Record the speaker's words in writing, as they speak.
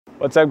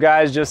What's up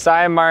guys,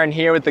 Josiah Martin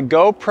here with the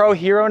GoPro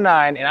Hero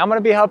 9, and I'm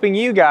gonna be helping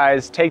you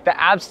guys take the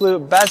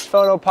absolute best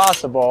photo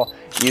possible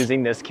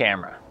using this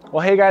camera. Well,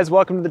 hey guys,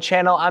 welcome to the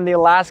channel. I'm the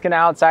Alaskan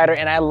Outsider,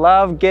 and I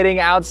love getting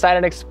outside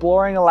and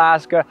exploring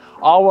Alaska,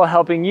 all while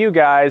helping you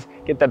guys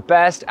get the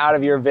best out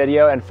of your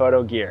video and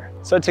photo gear.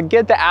 So to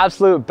get the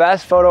absolute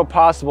best photo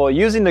possible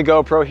using the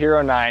GoPro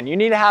Hero 9, you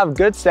need to have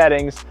good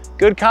settings,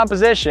 good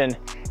composition,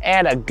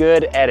 and a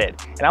good edit.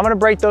 And I'm gonna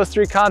break those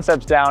three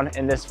concepts down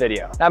in this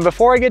video. Now,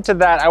 before I get to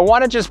that, I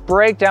wanna just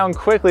break down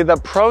quickly the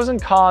pros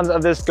and cons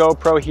of this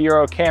GoPro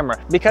Hero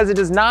camera, because it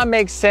does not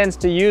make sense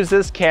to use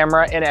this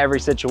camera in every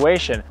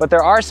situation. But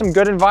there are some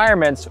good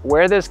environments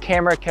where this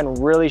camera can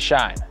really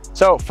shine.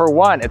 So for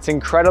one, it's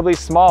incredibly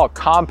small,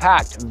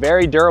 compact,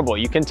 very durable.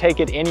 You can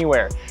take it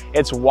anywhere.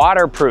 It's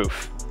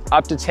waterproof,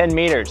 up to 10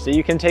 meters, so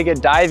you can take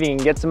it diving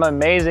and get some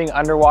amazing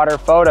underwater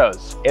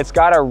photos. It's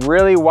got a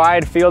really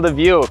wide field of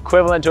view,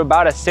 equivalent to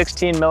about a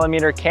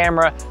 16mm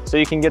camera, so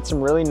you can get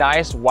some really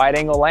nice wide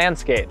angle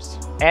landscapes.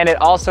 And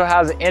it also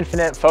has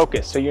infinite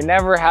focus, so you're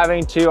never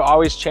having to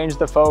always change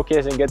the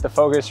focus and get the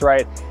focus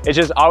right. It's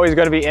just always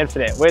gonna be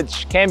infinite,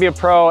 which can be a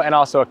pro and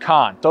also a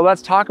con. So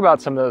let's talk about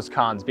some of those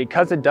cons.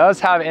 Because it does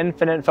have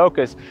infinite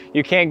focus,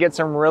 you can't get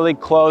some really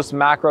close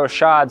macro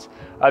shots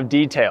of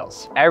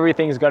details.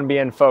 Everything's gonna be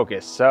in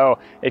focus. So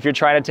if you're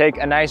trying to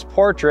take a nice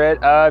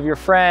portrait of your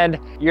friend,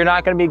 you're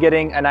not gonna be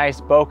getting a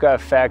nice bokeh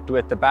effect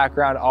with the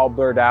background all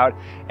blurred out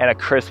and a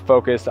crisp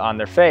focus on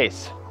their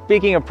face.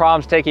 Speaking of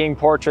problems taking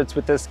portraits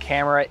with this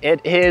camera, it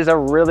is a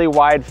really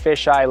wide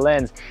fisheye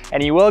lens,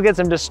 and you will get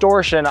some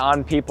distortion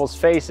on people's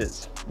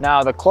faces.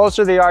 Now, the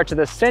closer they are to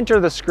the center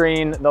of the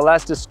screen, the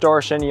less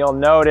distortion you'll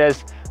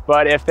notice,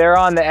 but if they're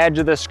on the edge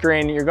of the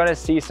screen, you're gonna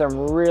see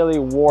some really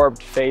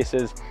warped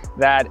faces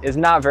that is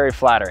not very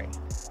flattering.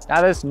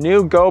 Now, this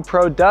new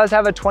GoPro does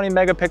have a 20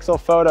 megapixel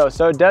photo,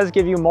 so it does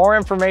give you more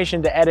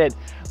information to edit,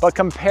 but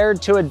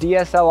compared to a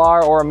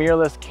DSLR or a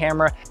mirrorless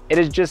camera, it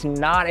is just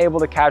not able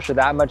to capture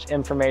that much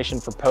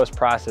information for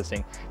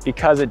post-processing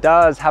because it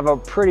does have a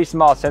pretty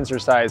small sensor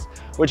size,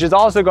 which is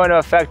also going to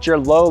affect your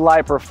low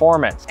light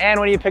performance. And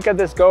when you pick up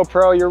this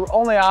GoPro, your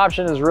only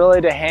option is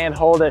really to hand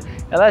hold it,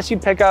 unless you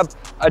pick up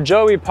a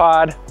Joey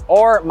Pod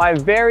or my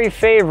very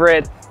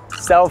favorite,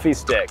 selfie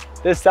stick.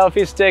 This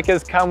selfie stick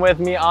has come with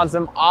me on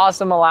some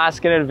awesome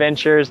Alaskan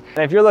adventures. And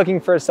if you're looking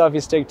for a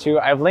selfie stick too,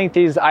 I've linked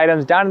these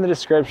items down in the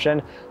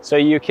description so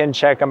you can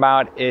check them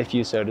out if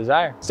you so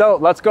desire. So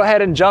let's go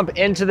ahead and jump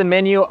into the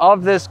menu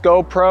of this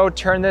GoPro,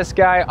 turn this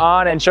guy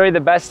on, and show you the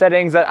best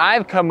settings that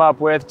I've come up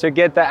with to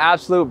get the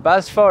absolute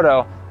best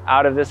photo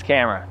out of this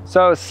camera.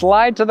 So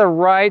slide to the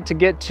right to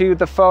get to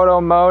the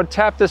photo mode,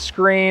 tap the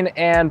screen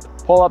and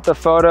pull up the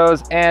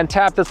photos, and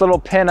tap this little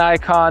pin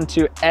icon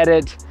to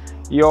edit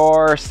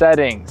your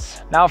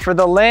settings. Now for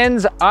the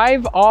lens,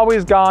 I've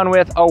always gone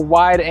with a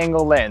wide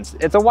angle lens.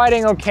 It's a wide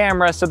angle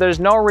camera, so there's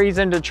no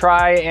reason to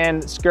try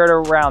and skirt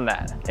around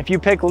that. If you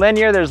pick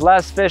linear, there's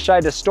less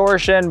fisheye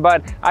distortion,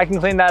 but I can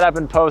clean that up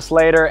in post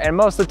later, and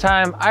most of the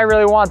time, I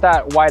really want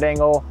that wide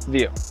angle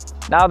view.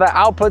 Now the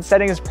output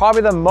setting is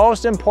probably the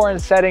most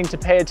important setting to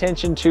pay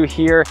attention to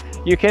here.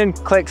 You can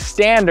click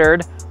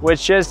standard,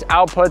 which just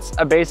outputs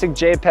a basic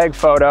JPEG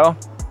photo.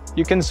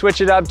 You can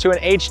switch it up to an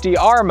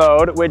HDR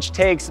mode, which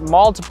takes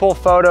multiple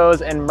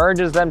photos and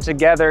merges them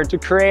together to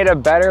create a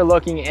better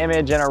looking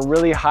image in a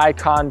really high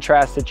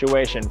contrast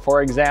situation.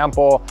 For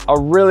example, a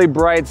really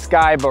bright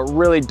sky, but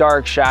really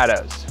dark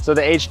shadows. So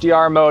the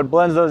HDR mode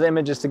blends those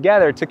images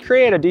together to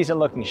create a decent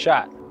looking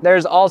shot.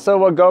 There's also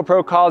what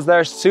GoPro calls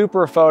their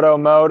super photo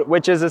mode,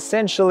 which is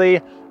essentially,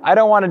 I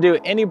don't want to do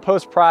any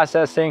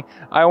post-processing.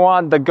 I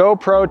want the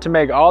GoPro to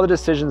make all the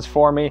decisions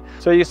for me.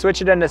 So you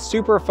switch it into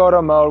super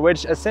photo mode,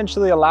 which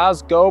essentially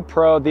allows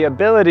GoPro the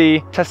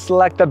ability to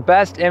select the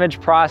best image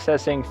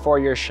processing for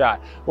your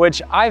shot,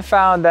 which I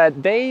found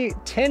that they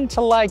tend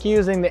to like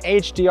using the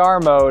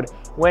HDR mode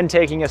when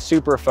taking a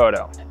super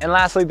photo. And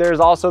lastly, there's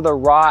also the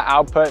raw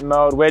output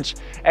mode, which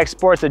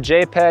exports a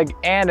JPEG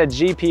and a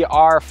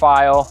GPR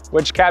file,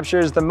 which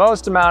captures the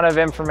most amount of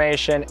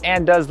information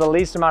and does the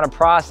least amount of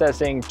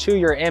processing to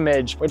your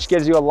image, which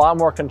gives you a lot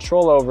more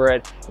control over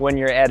it when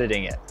you're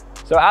editing it.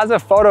 So as a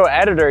photo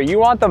editor, you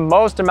want the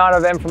most amount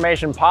of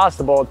information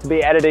possible to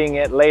be editing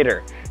it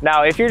later.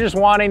 Now, if you're just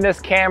wanting this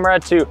camera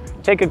to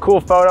take a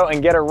cool photo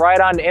and get it right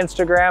onto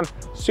Instagram,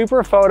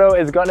 super photo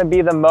is gonna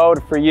be the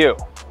mode for you.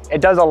 It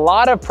does a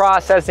lot of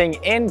processing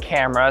in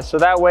camera, so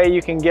that way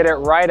you can get it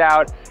right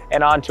out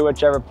and onto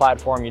whichever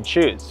platform you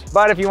choose.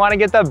 But if you want to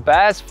get the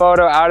best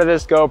photo out of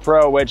this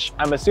GoPro, which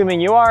I'm assuming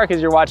you are because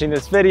you're watching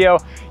this video,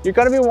 you're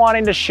going to be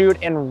wanting to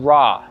shoot in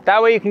RAW.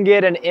 That way you can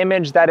get an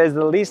image that is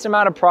the least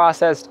amount of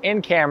processed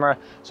in camera,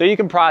 so you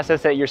can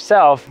process it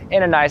yourself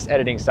in a nice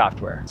editing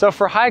software. So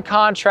for high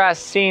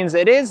contrast scenes,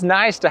 it is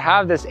nice to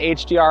have this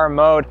HDR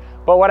mode.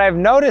 But what I've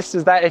noticed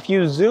is that if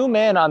you zoom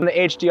in on the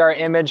HDR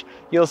image,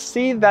 you'll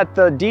see that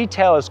the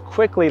detail is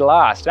quickly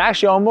lost. It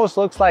actually almost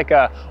looks like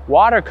a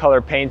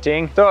watercolor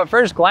painting. So at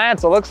first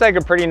glance, it looks like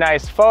a pretty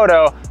nice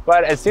photo,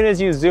 but as soon as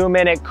you zoom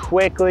in, it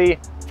quickly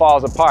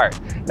falls apart.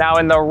 Now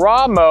in the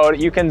raw mode,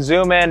 you can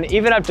zoom in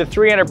even up to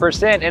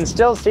 300% and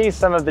still see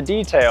some of the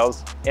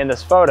details in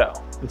this photo.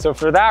 And so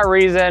for that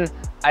reason,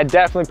 I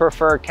definitely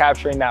prefer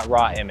capturing that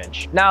raw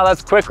image. Now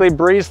let's quickly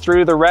breeze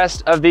through the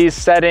rest of these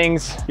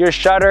settings. Your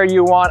shutter,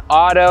 you want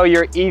auto.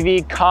 Your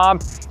EV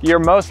comp, you're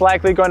most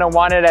likely going to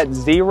want it at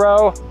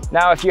 0.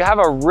 Now, if you have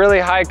a really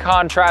high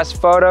contrast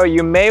photo,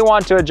 you may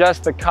want to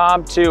adjust the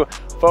comp to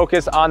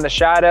focus on the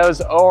shadows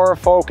or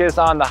focus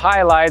on the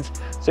highlights,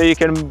 so you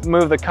can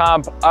move the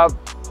comp up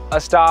a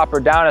stop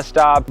or down a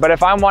stop. But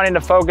if I'm wanting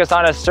to focus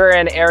on a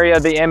certain area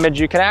of the image,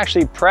 you can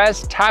actually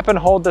press, tap and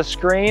hold the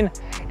screen,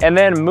 and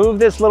then move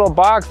this little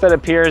box that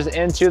appears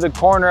into the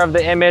corner of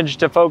the image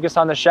to focus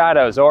on the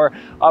shadows, or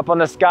up on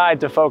the sky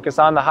to focus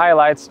on the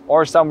highlights,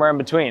 or somewhere in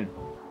between.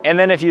 And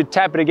then if you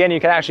tap it again, you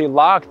can actually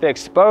lock the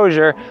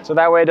exposure, so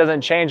that way it doesn't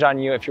change on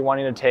you if you're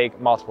wanting to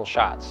take multiple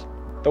shots.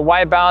 The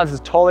white balance is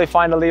totally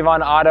fine to leave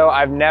on auto.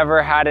 I've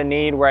never had a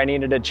need where I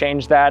needed to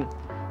change that.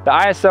 The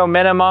ISO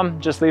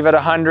minimum, just leave it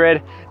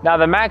 100. Now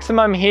the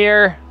maximum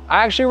here,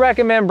 I actually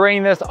recommend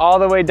bringing this all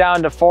the way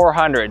down to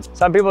 400.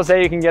 Some people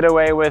say you can get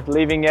away with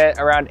leaving it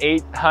around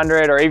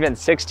 800 or even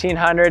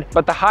 1600,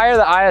 but the higher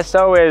the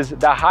ISO is,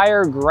 the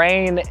higher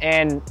grain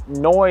and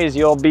noise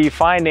you'll be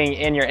finding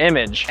in your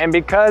image. And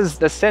because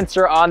the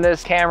sensor on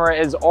this camera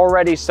is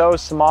already so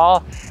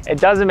small, it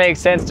doesn't make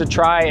sense to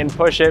try and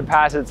push it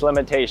past its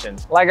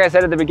limitations. Like I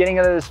said at the beginning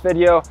of this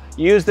video,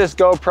 use this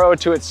GoPro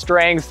to its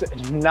strengths,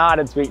 not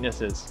its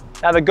weaknesses.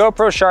 Now the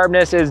GoPro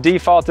sharpness is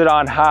defaulted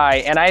on high,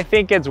 and I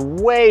think it's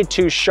way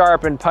too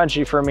sharp and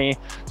punchy for me,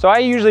 so I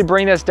usually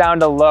bring this down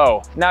to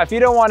low. Now if you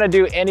don't want to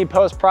do any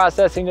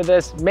post-processing to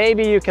this,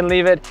 maybe you can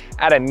leave it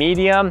at a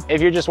medium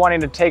if you're just wanting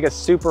to take a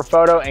super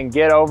photo and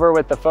get over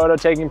with the photo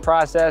taking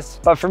process.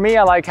 But for me,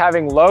 I like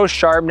having low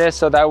sharpness,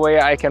 so that way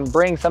I can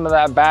bring some of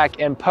that back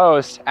in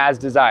post as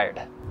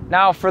desired.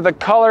 Now for the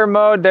color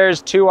mode,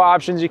 there's two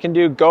options. You can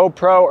do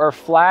GoPro or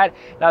flat.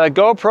 Now the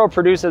GoPro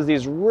produces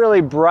these really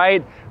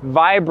bright,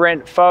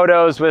 vibrant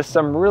photos with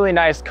some really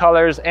nice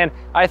colors, and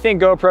I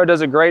think GoPro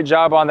does a great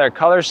job on their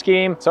color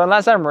scheme. So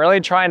unless I'm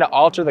really trying to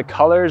alter the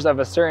colors of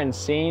a certain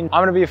scene,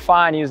 I'm gonna be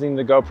fine using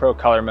the GoPro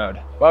color mode.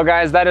 Well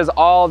guys, that is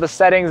all the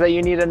settings that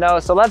you need to know.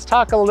 So let's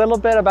talk a little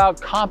bit about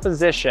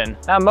composition.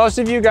 Now most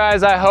of you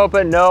guys, I hope,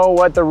 know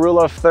what the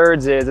rule of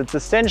thirds is. It's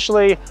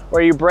essentially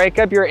where you break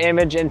up your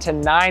image into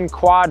 9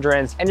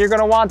 quadrants, and you're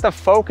gonna want the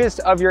focus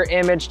of your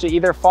image to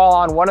either fall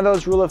on one of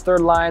those rule of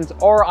third lines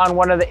or on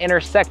one of the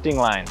intersecting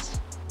lines.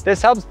 This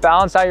helps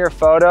balance out your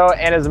photo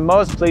and is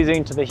most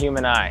pleasing to the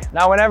human eye.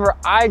 Now, whenever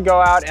I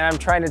go out and I'm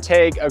trying to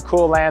take a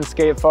cool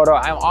landscape photo,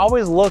 I'm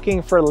always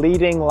looking for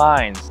leading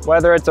lines.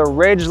 Whether it's a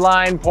ridge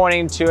line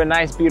pointing to a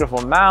nice, beautiful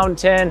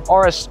mountain,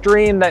 or a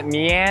stream that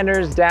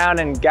meanders down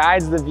and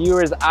guides the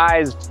viewer's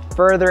eyes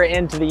further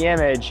into the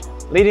image,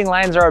 leading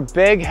lines are a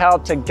big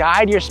help to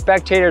guide your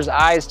spectator's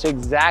eyes to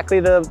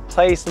exactly the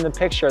place in the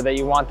picture that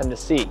you want them to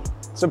see.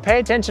 So pay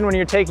attention when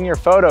you're taking your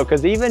photo,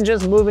 because even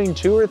just moving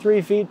 2 or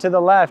 3 feet to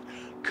the left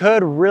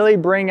could really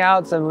bring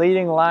out some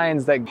leading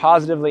lines that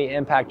positively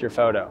impact your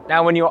photo.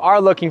 Now, when you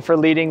are looking for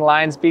leading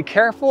lines, be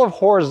careful of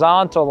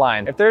horizontal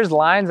lines. If there's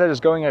lines that is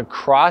going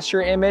across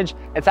your image,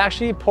 it's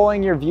actually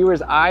pulling your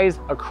viewer's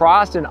eyes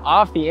across and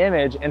off the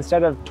image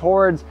instead of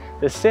towards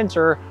the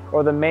center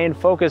or the main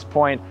focus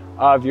point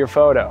of your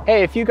photo.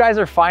 Hey, if you guys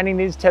are finding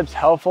these tips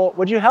helpful,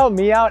 would you help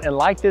me out and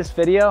like this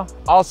video?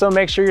 Also,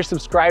 make sure you're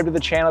subscribed to the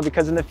channel,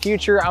 because in the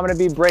future, I'm gonna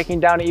be breaking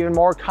down even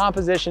more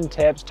composition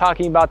tips,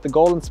 talking about the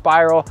golden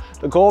spiral,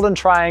 the golden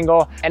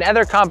triangle, and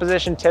other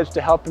composition tips to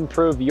help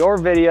improve your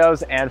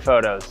videos and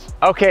photos.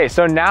 Okay,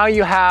 so now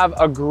you have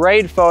a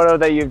great photo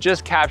that you've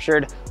just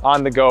captured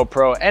on the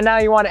GoPro, and now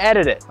you want to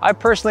edit it. I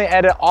personally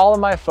edit all of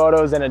my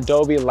photos in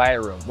Adobe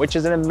Lightroom, which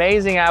is an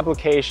amazing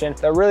application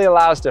that really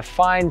allows to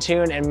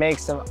fine-tune and make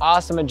some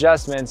awesome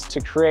adjustments to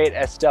create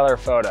a stellar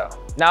photo.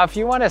 Now, if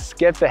you want to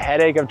skip the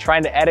headache of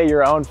trying to edit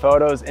your own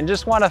photos and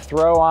just want to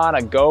throw on a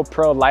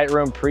GoPro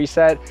Lightroom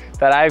preset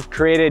that I've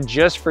created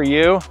just for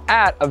you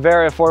at a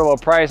very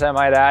affordable price, I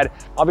might add,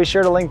 I'll be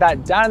sure to link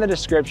that down in the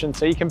description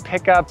so you can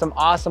pick up some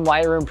awesome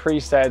Lightroom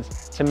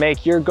presets to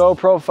make your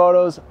GoPro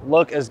photos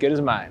look as good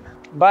as mine.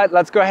 But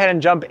let's go ahead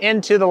and jump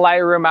into the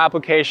Lightroom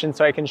application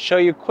so I can show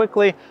you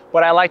quickly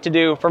what I like to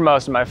do for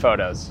most of my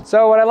photos.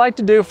 So what I like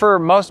to do for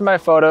most of my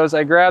photos,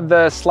 I grab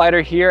the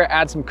slider here,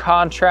 add some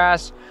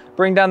contrast,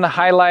 bring down the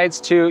highlights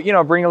to,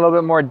 bring a little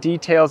bit more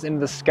details into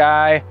the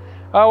sky.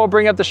 We'll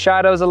bring up the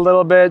shadows a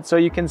little bit so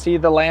you can see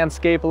the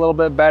landscape a little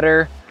bit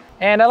better.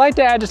 And I like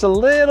to add just a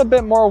little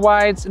bit more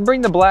whites and bring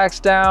the blacks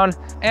down,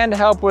 and to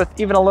help with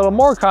even a little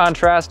more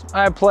contrast,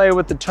 I play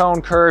with the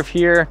tone curve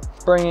here,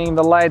 bringing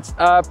the lights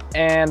up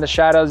and the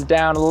shadows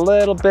down a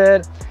little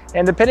bit.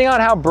 And depending on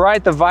how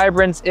bright the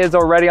vibrance is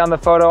already on the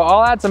photo,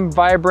 I'll add some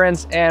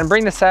vibrance and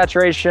bring the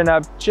saturation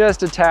up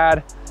just a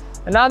tad.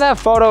 And now that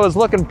photo is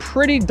looking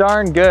pretty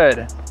darn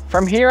good.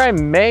 From here, I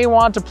may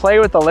want to play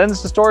with the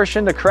lens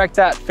distortion to correct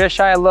that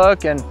fisheye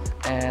look and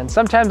And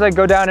sometimes I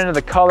go down into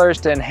the colors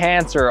to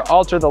enhance or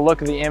alter the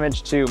look of the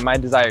image to my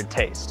desired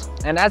taste.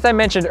 And as I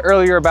mentioned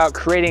earlier about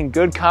creating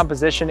good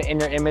composition in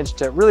your image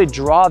to really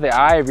draw the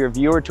eye of your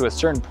viewer to a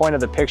certain point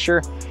of the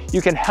picture,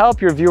 you can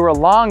help your viewer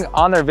along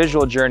on their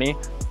visual journey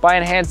by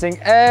enhancing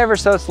ever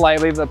so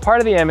slightly the part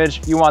of the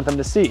image you want them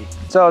to see.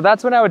 So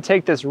that's when I would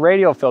take this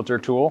radial filter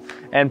tool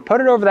and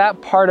put it over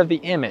that part of the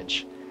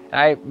image.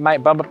 I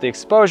might bump up the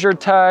exposure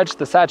touch,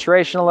 the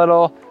saturation a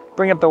little,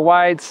 bring up the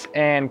whites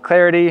and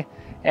clarity.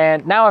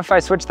 And now if I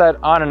switch that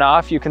on and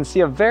off, you can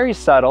see a very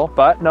subtle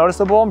but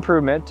noticeable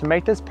improvement to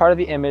make this part of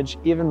the image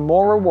even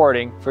more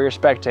rewarding for your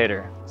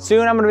spectator.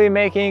 Soon I'm going to be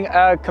making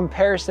a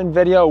comparison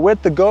video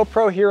with the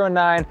GoPro Hero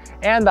 9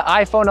 and the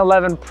iPhone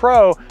 11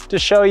 Pro to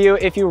show you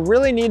if you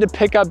really need to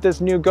pick up this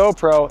new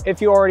GoPro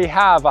if you already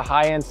have a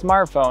high-end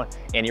smartphone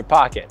in your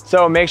pocket.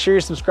 So make sure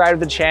you're subscribed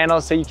to the channel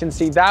so you can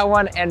see that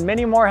one and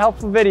many more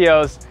helpful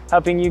videos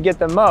helping you get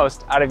the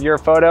most out of your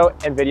photo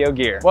and video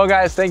gear. Well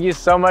guys, thank you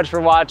so much for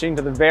watching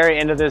to the very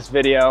end of this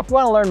video. If you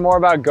want to learn more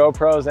about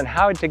GoPros and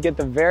how to get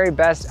the very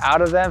best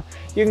out of them,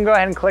 you can go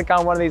ahead and click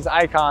on one of these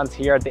icons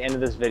here at the end of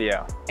this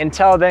video.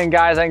 Until then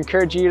guys, I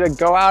encourage you to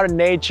go out in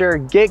nature,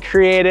 get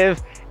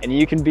creative, and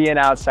you can be an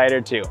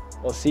outsider too.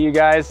 We'll see you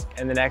guys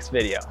in the next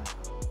video.